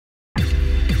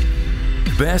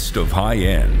Best of high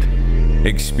end.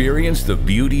 Experience the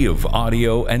beauty of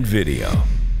audio and video.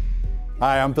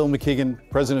 Hi, I'm Bill McKeigan,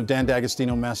 president of Dan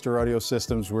D'Agostino Master Audio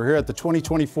Systems. We're here at the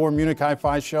 2024 Munich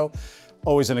Hi-Fi Show.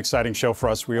 Always an exciting show for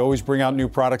us. We always bring out new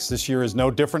products. This year is no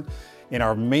different. In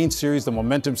our main series, the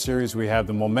Momentum series, we have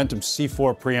the Momentum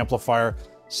C4 preamplifier.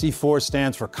 C4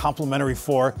 stands for complementary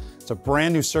 4. It's a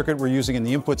brand new circuit we're using in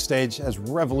the input stage, has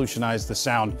revolutionized the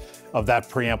sound of that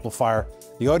preamplifier.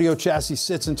 The audio chassis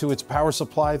sits into its power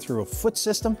supply through a foot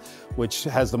system, which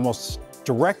has the most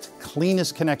direct,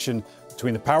 cleanest connection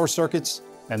between the power circuits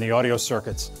and the audio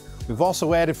circuits. We've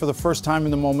also added, for the first time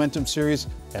in the Momentum series,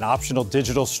 an optional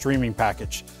digital streaming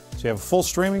package. So you have full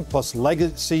streaming plus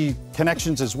legacy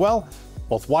connections as well,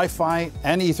 both Wi-Fi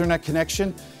and Ethernet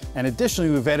connection. And additionally,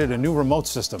 we've added a new remote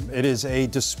system. It is a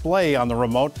display on the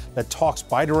remote that talks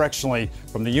bidirectionally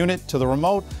from the unit to the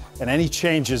remote, and any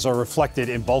changes are reflected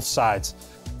in both sides.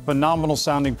 Phenomenal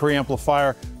sounding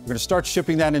preamplifier. We're going to start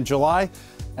shipping that in July,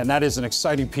 and that is an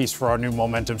exciting piece for our new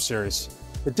Momentum series.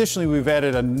 Additionally, we've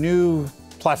added a new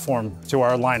platform to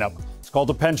our lineup. It's called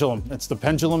the Pendulum. It's the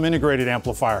Pendulum Integrated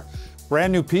Amplifier.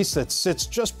 Brand new piece that sits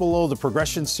just below the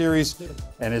Progression series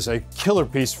and is a killer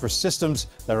piece for systems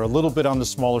that are a little bit on the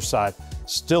smaller side.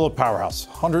 Still a powerhouse,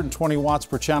 120 watts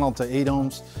per channel to 8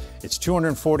 ohms. It's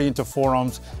 240 into 4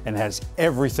 ohms and has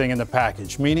everything in the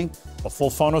package, meaning a full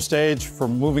phono stage for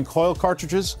moving coil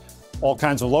cartridges, all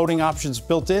kinds of loading options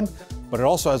built in, but it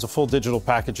also has a full digital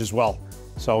package as well.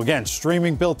 So again,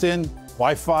 streaming built in,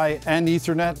 Wi-Fi and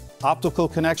Ethernet, optical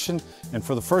connection, and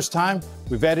for the first time,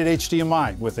 we've added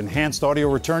HDMI with enhanced audio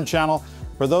return channel.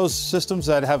 For those systems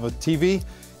that have a TV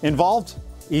involved,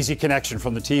 easy connection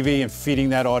from the TV and feeding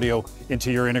that audio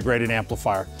into your integrated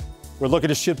amplifier. We're looking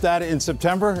to ship that in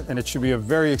September, and it should be a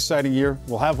very exciting year.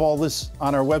 We'll have all this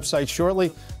on our website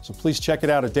shortly, so please check it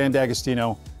out at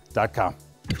dandagostino.com.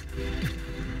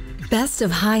 Best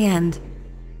of high end.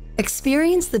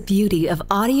 Experience the beauty of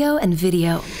audio and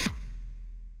video.